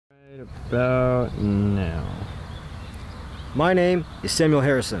about now. My name is Samuel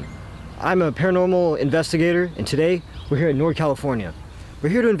Harrison. I'm a paranormal investigator, and today we're here in North California. We're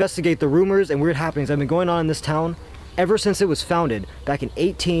here to investigate the rumors and weird happenings that have been going on in this town ever since it was founded back in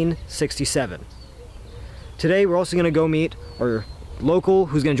 1867. Today we're also going to go meet our local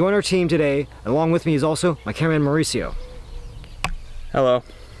who's going to join our team today, and along with me is also my cameraman Mauricio. Hello.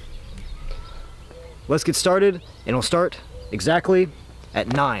 Let's get started, and we'll start exactly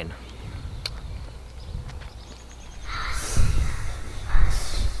at 9.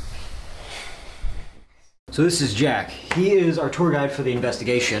 So this is Jack. He is our tour guide for the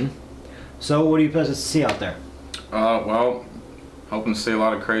investigation. So what do you plan to see out there? Well, hoping to see a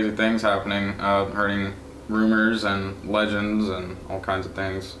lot of crazy things happening, hearing rumors and legends and all kinds of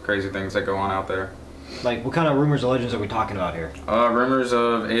things, crazy things that go on out there. Like, what kind of rumors and legends are we talking about here? Rumors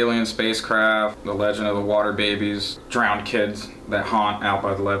of alien spacecraft, the legend of the water babies, drowned kids that haunt out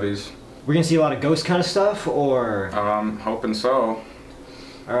by the levees. We're gonna see a lot of ghost kind of stuff, or? Hoping so.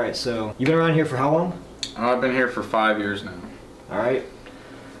 Alright, so, you've been around here for how long? I've been here for 5 years now. Alright.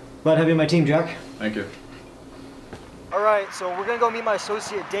 Glad to have you on my team, Jack. Thank you. Alright, so we're gonna go meet my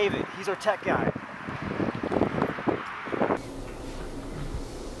associate David. He's our tech guy.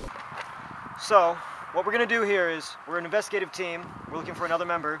 So, what we're gonna do here is, we're an investigative team. We're looking for another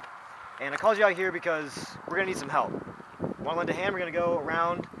member. And I called you out here because we're gonna need some help. Want to lend a hand? We're gonna go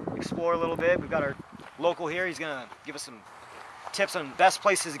around, explore a little bit. We've got our local here. He's gonna give us some tips on best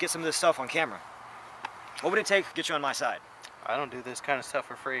places to get some of this stuff on camera. What would it take to get you on my side? I don't do this kind of stuff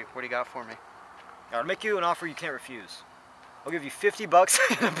for free. What do you got for me? I'll make you an offer you can't refuse. I'll give you $50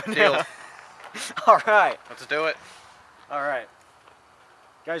 and a banana. Deal. All right. Let's do it. All right.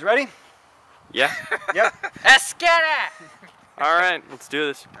 Guys ready? Yeah. Yep. Let's get it! All right, let's do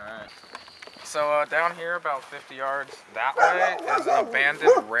this. Alright. So down here about 50 yards that way is an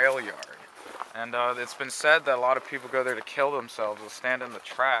abandoned rail yard. And it's been said that a lot of people go there to kill themselves. They'll stand in the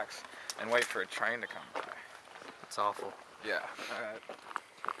tracks and wait for a train to come by. That's awful. Yeah. Alright.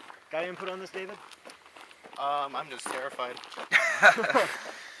 Got any input on this, David? I'm just terrified.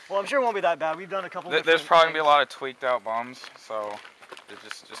 Well, I'm sure it won't be that bad. We've done a couple There's probably going to be a lot of tweaked out bums, so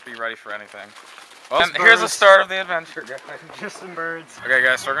just be ready for anything. Well, Just here's the birds. start of the adventure, guys. Just some birds. Okay,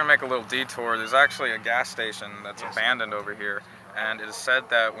 guys, so we're going to make a little detour. There's actually a gas station that's abandoned over here, and it is said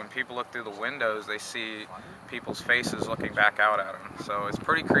that when people look through the windows, they see people's faces looking back out at them. So it's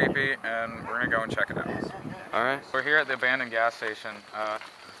pretty creepy, and we're going to go and check it out. All right. We're here at the abandoned gas station.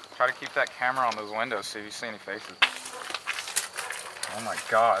 Try to keep that camera on those windows, see if you see any faces. Oh my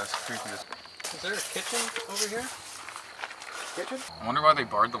god, that's creepy. Is there a kitchen over here? Kitchen? I wonder why they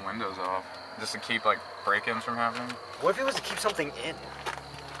barred the windows off. Just to keep, like, break-ins from happening? What if it was to keep something in?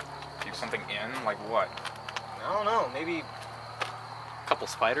 Keep something in? Like what? I don't know. Maybe. A couple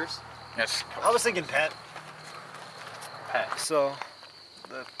spiders? Yes. I was thinking pet. Pet. So,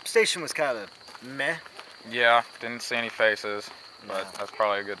 the station was kind of meh. Yeah, didn't see any faces, but that's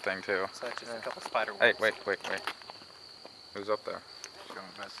probably a good thing too. So that's just a couple spider Hey, webs. wait. Who's up there? Let's go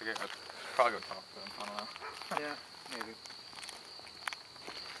investigate. Let's probably go talk to them. I don't know. Yeah, maybe.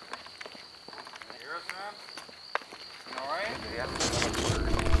 Can you hear us, man? You alright?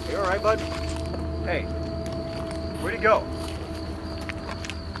 You alright, bud? Hey, where'd he go?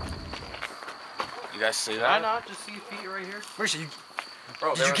 You guys see Why that? not just see feet right here? Where's you?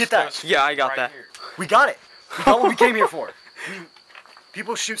 Bro, Did you get that? Yeah, I got that. Here. We got it. We got what we came here for.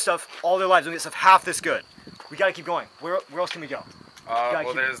 People shoot stuff all their lives and get stuff half this good. We gotta keep going. Where else can we go? Well,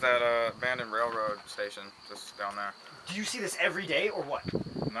 keep there's that abandoned railroad station just down there. Do you see this every day or what?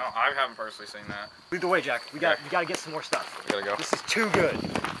 No, I haven't personally seen that. Lead the way, Jack. We gotta get some more stuff. We gotta go. This is too good.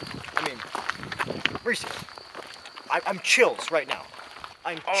 I mean, Reese, I'm chills right now.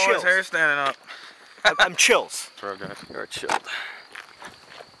 I'm Oh, chills. his hair's standing up. I'm chills. Bro, guys. You're chilled.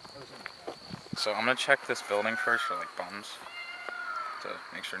 So I'm gonna check this building first for like bums to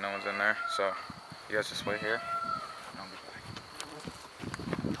make sure no one's in there. So you guys just wait here. I'll be back.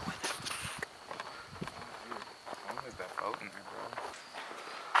 Don't leave that boat in there, bro.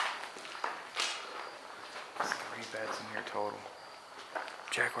 There's 3 beds in here total.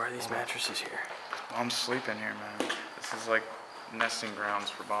 Jack, why are these mattresses here? Bums sleep in here, man. This is like nesting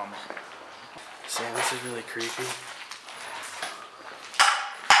grounds for bums. Sam, this is really creepy.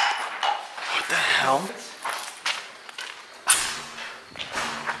 What the hell?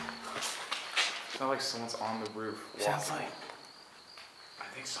 It's not like someone's on the roof. Sounds like. I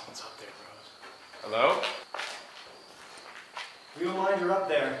think someone's up there, bros. Hello? We don't mind you're up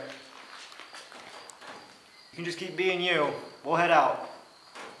there. You can just keep being you. We'll head out.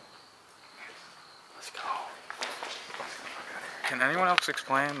 Let's go. Can anyone else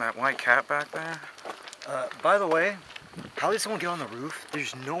explain that white cat back there? By the way, how did someone get on the roof?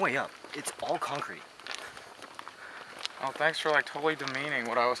 There's no way up. It's all concrete. Oh, thanks for like totally demeaning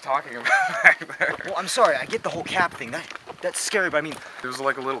what I was talking about back there. Well, I'm sorry. I get the whole cap thing. That's scary, but I mean... There was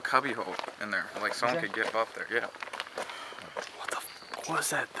like a little cubby hole in there. Like someone could get up there, yeah. What the f was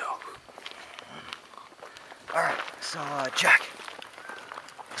that, though? Alright, so, Jack.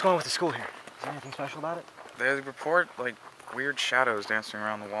 What's going on with the school here? Is there anything special about it? They report like weird shadows dancing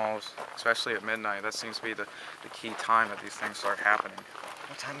around the walls, especially at midnight. That seems to be the key time that these things start happening.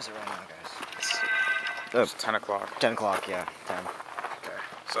 What time is it right now, guys? It's 10 o'clock. 10 o'clock, yeah. 10. Okay.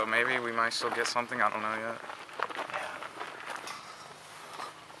 So maybe we might still get something, I don't know yet. Yeah.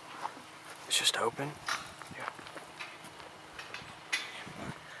 It's just open?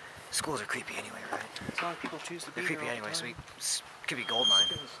 Schools are creepy anyway, right? That's why people choose to be They're creepy anyway, so could be gold mine.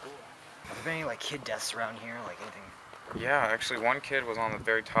 Have there been any, like, kid deaths around here? Like, anything? Yeah, actually one kid was on the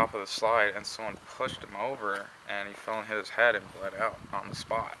very top of the slide and someone pushed him over and he fell and hit his head and bled out on the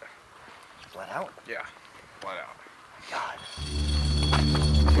spot. Bled out? Yeah, bled out. God.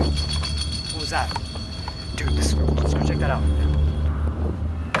 What was that? Dude, let's go check that out.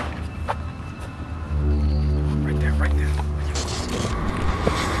 Right there, right there.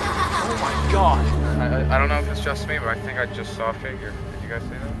 Oh my God. I don't know if it's just me, but I think I just saw a figure. Did you guys see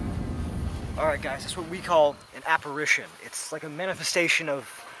that? Alright guys, that's what we call an apparition. It's like a manifestation of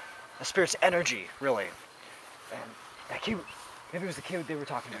a spirit's energy, really. And that kid, maybe it was the kid they were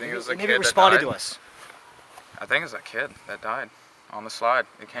talking to. You think it was the maybe kid it that responded died? to us. I think it's that kid that died on the slide.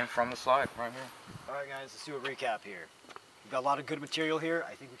 It came from the slide right here. Alright guys, let's do a recap here. We've got a lot of good material here.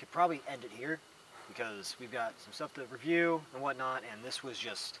 I think we could probably end it here because we've got some stuff to review and whatnot, and this was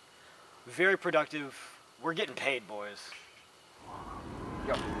just very productive. We're getting paid, boys.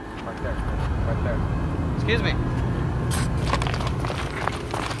 Yo, right there, right there. Excuse me.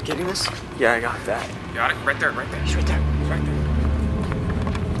 Getting this? Yeah, I got that. Got it? Right there, right there. He's right there. He's right there.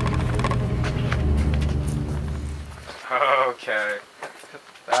 Okay.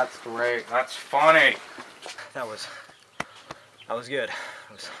 That's great. That's funny. That was good.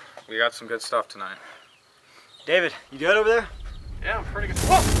 We got some good stuff tonight. David, you good over there? Yeah, I'm pretty good.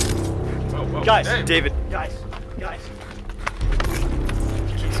 Whoa! Whoa, whoa. Guys, Hey. David. Guys.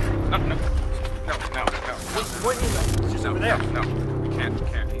 No, no. No, no, no. What is that? It's just over there. No, we can't.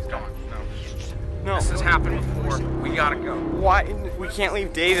 He's gone. No. No. This has happened before. We gotta go. Why? We can't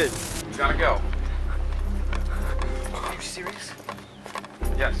leave David. We gotta go. Are you serious?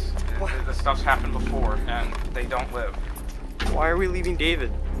 Yes. This stuff's happened before, and they don't live. Why are we leaving David?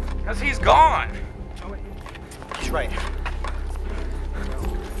 Because he's gone. He's right.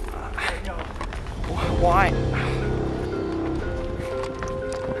 Why?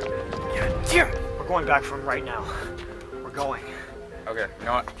 Damn it! We're going back for him right now. We're going. Okay, you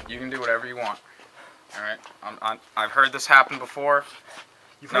know what? You can do whatever you want. All right? I've heard this happen before.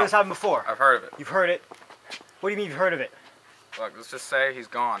 You've heard this happen before. I've heard of it. You've heard it. What do you mean you've heard of it? Look, let's just say he's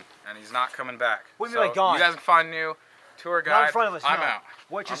gone, and he's not coming back. What do you mean by gone? You guys can find a new tour guide. Not in front of us. I'm no. out.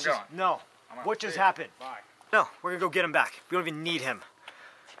 What just I'm gone. no? I'm out. What just See ya. happened? Bye. No, we're gonna go get him back. We don't even need him.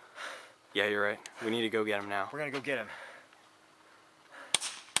 Yeah, you're right. We need to go get him now. We're gonna go get him.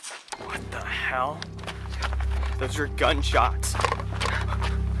 What the hell? Those are gunshots.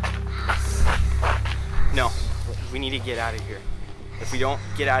 No, we need to get out of here. If we don't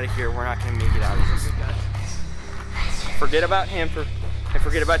get out of here, we're not gonna make it out of this. Forget about him and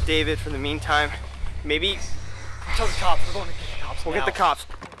forget about David for the meantime. Maybe Tell the cops. We're going to get the cops. we'll now. get the cops.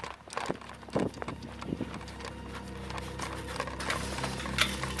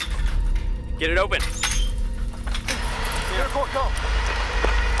 Get it open. Here, go.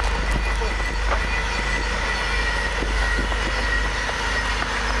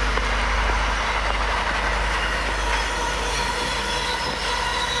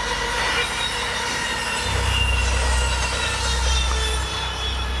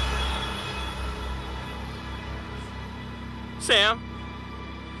 Sam?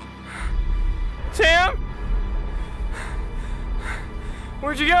 Sam?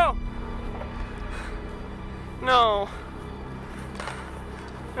 Where'd you go? No.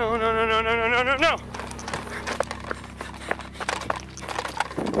 No.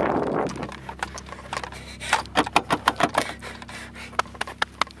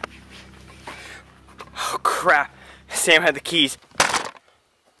 Oh crap. Sam had the keys.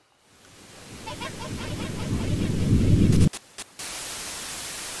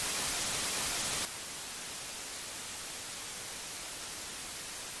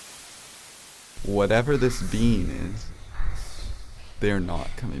 Whatever this being is, they're not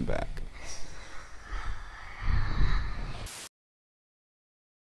coming back.